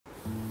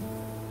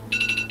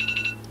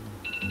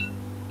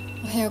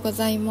おはようご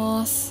ざい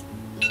ます。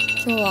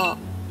今日は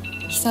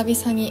久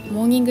々に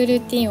モーニングルー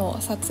ティンを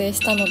撮影し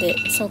たので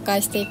紹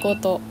介していこう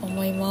と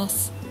思いま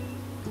す。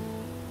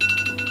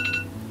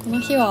この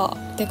日は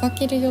出か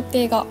ける予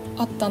定が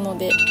あったの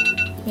で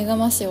目覚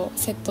ましを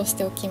セットし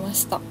ておきま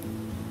した。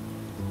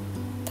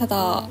た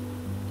だ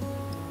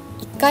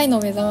1回の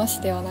目覚ま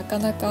しではなか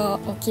なか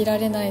起きら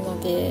れない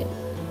ので、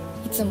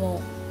いつも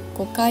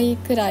5回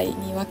くらい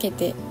に分け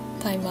て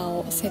タイマー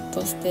をセッ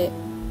トして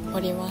お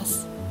りま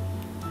す。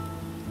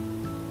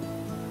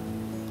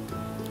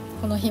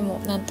この日も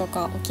なんと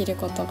か起きる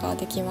ことが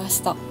できまし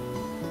た。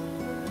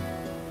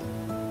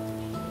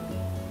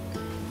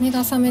目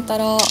が覚めた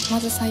らま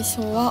ず最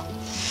初は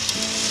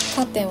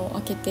カーテンを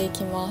開けてい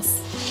きま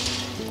す。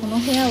この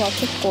部屋は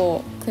結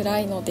構暗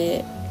いの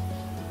で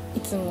い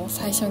つも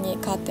最初に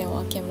カーテンを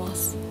開けま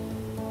す。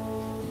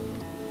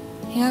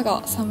部屋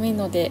が寒い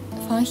ので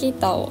ファンヒー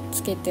ターを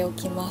つけてお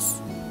きま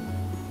す。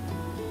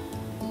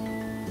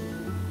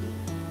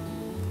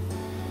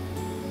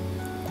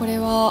これ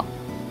は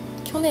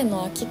去年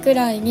の秋く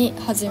らいに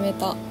始め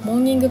たモー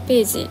ニング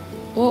ページ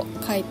を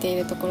書いてい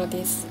るところ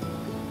です。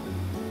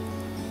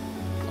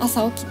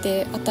朝起き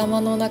て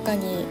頭の中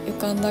に浮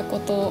かんだこ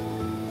と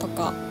と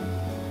か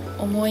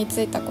思い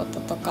ついたこと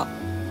とか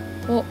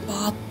をバ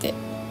ーって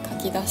書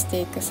き出し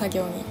ていく作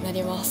業にな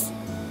ります。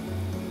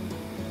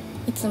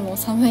いつも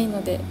寒い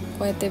ので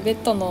こうやってベ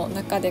ッドの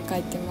中で書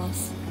いてま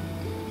す。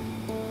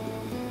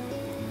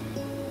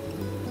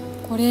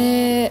こ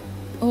れ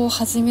を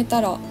始め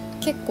たら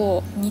結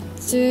構日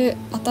中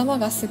頭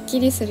がすっき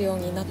りするよう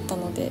になった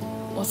ので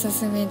おす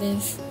すめで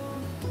す。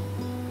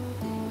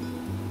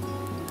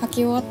書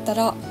き終わった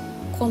ら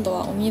今度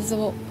はお水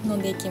を飲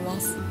んでいきま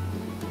す。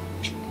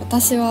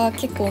私は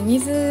結構お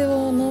水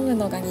を飲む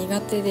のが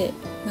苦手で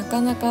な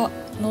かなか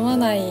飲ま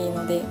ない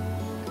ので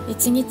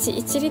1日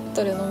1リッ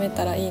トル飲め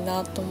たらいい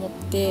なと思っ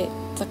て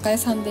雑貨屋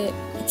さんで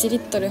1リッ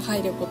トル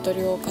入るボト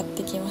ルを買っ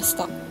てきまし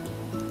た。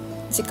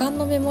時間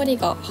のメモリ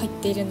が入っ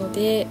ているの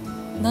で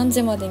何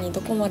時までに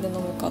どこまで飲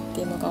むかっ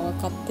ていうのが分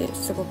かって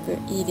すごく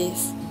いいで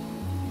す。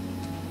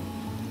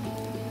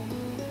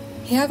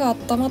部屋が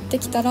温まって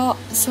きたら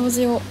障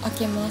子を開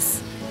けま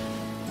す。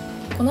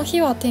この日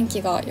は天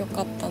気が良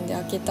かったんで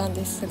開けたん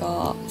です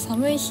が、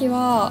寒い日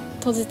は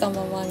閉じた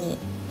ままに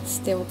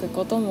しておく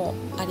ことも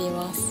あり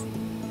ます。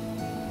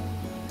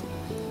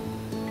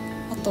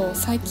あと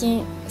最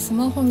近ス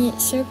マホに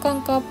習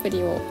慣化アプ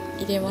リを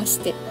入れまし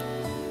て、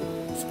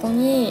そこ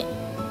に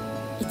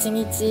1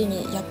日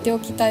にやってお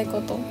きたいこ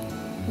と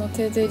のト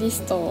ゥードゥリ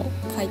ストを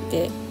書い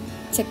て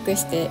チェック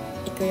して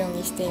いくよう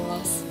にしてい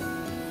ます。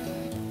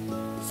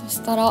そ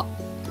したら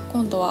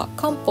今度は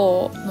漢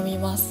方を飲み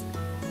ます。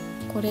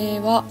これ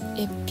は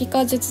エピ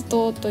カ術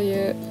湯とい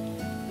う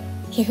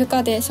皮膚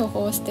科で処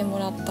方しても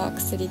らった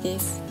薬で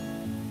す。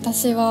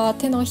私は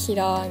手のひ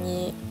ら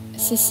に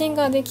湿疹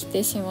ができ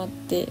てしまっ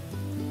て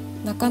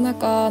なかな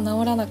か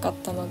治らなかっ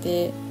たの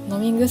で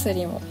飲み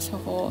薬も処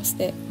方し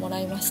ても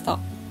らいました。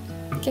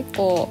結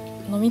構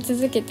飲み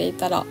続けてい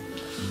たら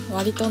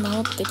割と治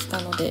ってき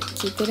たので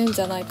効いてるん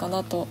じゃないか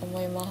なと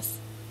思いま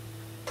す。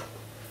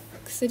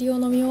薬を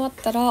飲み終わっ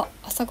たら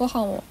朝ごは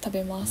んを食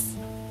べます。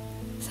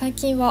最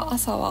近は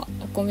朝は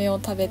お米を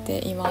食べ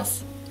ていま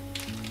す。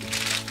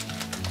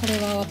これ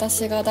は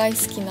私が大好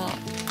きな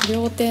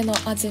料亭の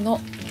味の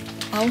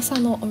あおさ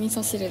のお味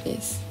噌汁で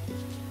す。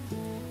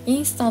イ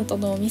ンスタント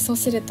のお味噌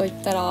汁とい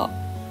ったら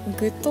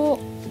具と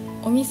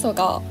お味噌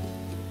が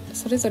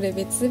それぞれ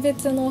別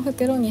々の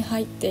袋に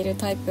入っている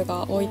タイプ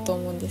が多いと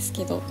思うんです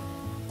けど、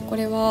こ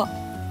れは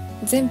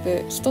全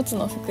部一つ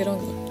の袋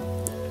に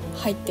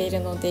入ってい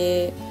るの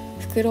で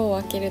袋を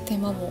開ける手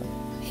間も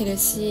減る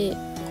し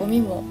ゴ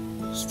ミも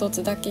一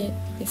つだけ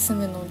で済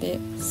むので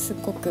すっ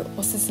ごく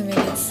おすすめ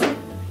です。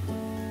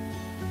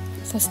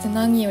そして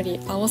何より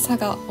青さ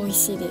が美味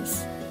しいで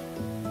す。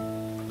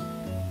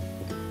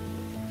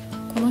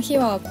この日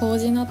は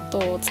麹納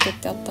豆を作っ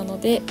てあったの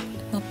で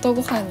納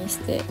豆ご飯にし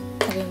て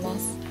食べま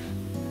す。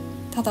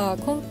ただ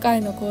今回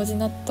の麹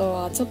納豆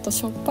はちょっと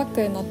しょっぱ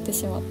くなって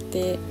しまっ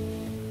て、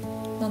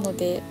なの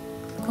で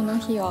この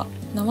日は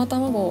生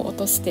卵を落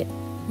として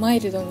マイ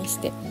ルドにし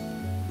て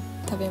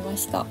食べま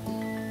した。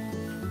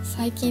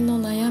最近の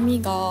悩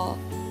みが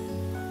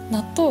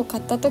納豆を買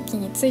った時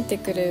について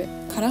くる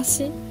から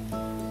し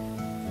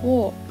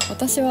を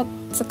私は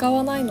使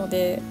わないの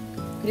で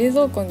冷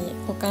蔵庫に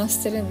保管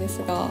してるんで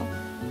すが、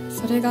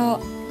それが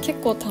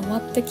結構溜ま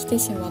ってきて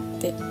しまっ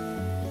て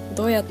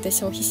どうやって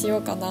消費しよ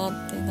うか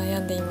なって悩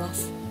んでいま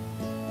す。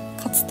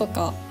カツと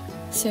か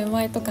シュー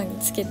マイとかに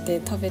つけ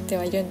て食べて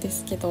はいるんで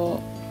すけ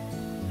ど、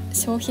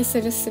消費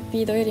するス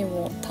ピードより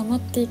も溜まっ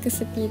ていく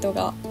スピード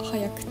が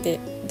速くて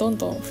どん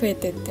どん増え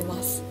ていって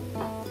ます。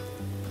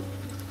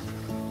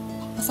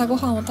朝ご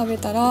はんを食べ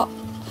たら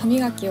歯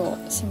磨きを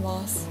し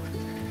ます。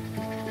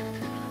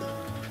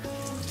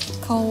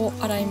顔を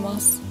洗いま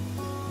す。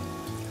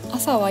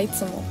朝はい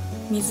つも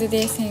水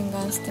で洗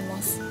顔して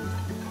ます。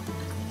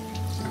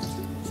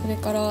それ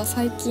から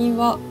最近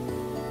は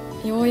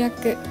ようや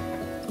く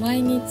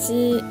毎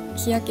日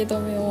日焼け止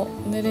めを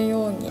塗る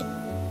ように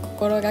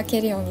心がけ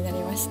るようになり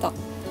ました。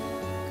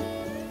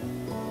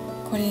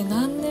これ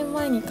何年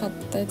前に買っ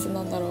たやつ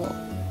なんだろ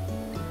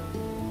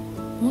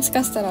う。もし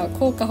かしたら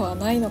効果は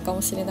ないのか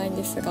もしれないん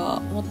ですが、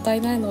もった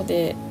いないの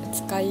で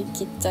使い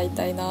切っちゃい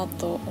たいな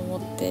と思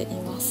ってい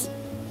ます。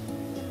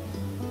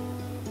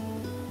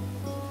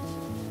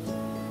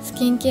ス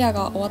キンケア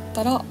が終わっ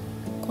たら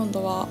今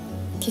度は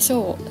化粧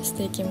をし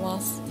ていきま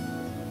す。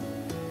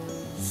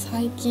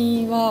最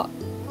近は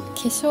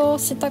化粧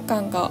した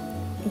感が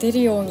出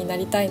るようにな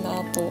りたい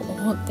なと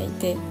思ってい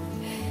て、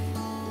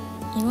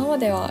今ま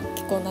では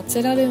結構ナチ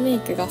ュラルメイ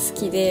クが好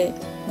きで、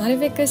なる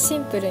べくシ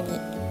ンプルに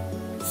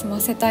済ま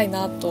せたい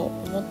なと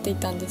思ってい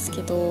たんです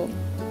けど、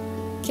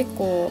結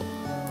構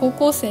高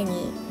校生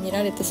に見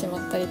られてし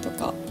まったりと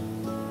か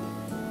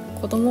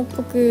子供っ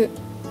ぽく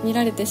見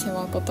られてし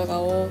まうこと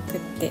が多くっ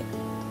て、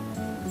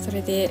そ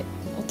れで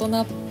大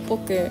人っぽ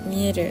く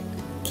見える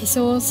化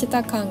粧し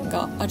た感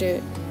があ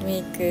るメ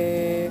イ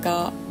ク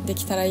がで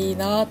きたらいい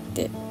なっ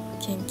て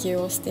研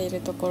究をしている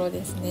ところ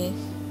ですね。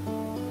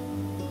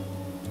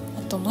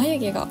あと眉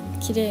毛が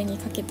綺麗に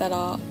描けた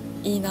ら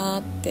いい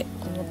なって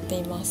思って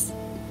います。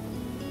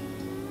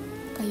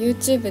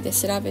YouTube で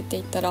調べて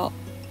いたら、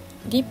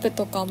リップ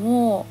とか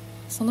も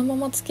そのま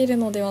まつける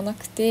のではな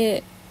く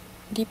て、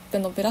リップ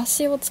のブラ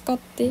シを使っ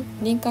て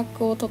輪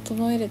郭を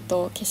整える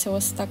と化粧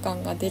した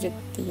感が出るっ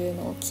ていう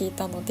のを聞い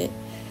たので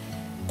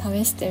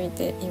試してみ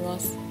ていま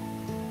す。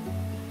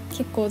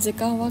結構時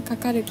間はか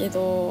かるけ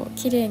ど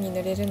綺麗に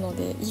塗れるの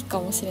でいいか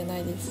もしれな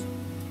いです。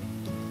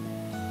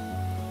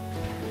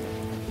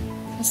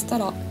そした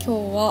ら今日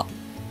は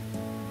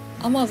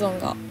Amazon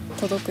が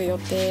届く予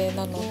定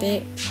なの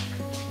で、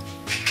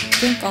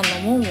玄関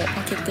の門を開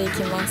けてい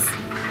きます。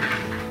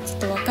ちょっ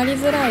と分かり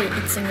づらい位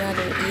置にある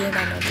家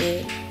なの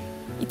で、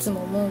いつ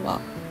も門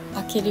は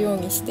開けるよう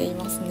にしてい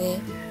ます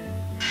ね。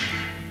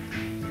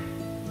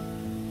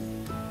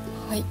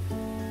はい、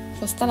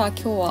そしたら今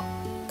日は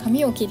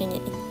髪を切り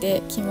に行っ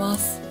てきま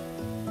す。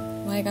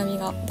前髪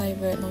がだい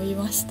ぶ伸び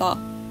ました。は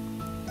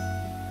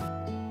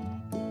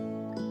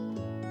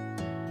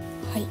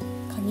い、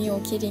髪を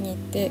切りに行っ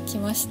てき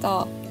まし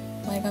た。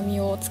前髪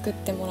を作っ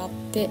てもらっ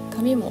て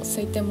髪もす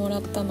いてもら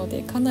ったの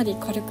でかなり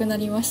軽くな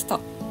りました。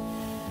こ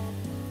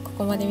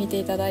こまで見て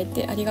いただい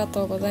てありが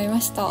とうございま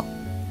した。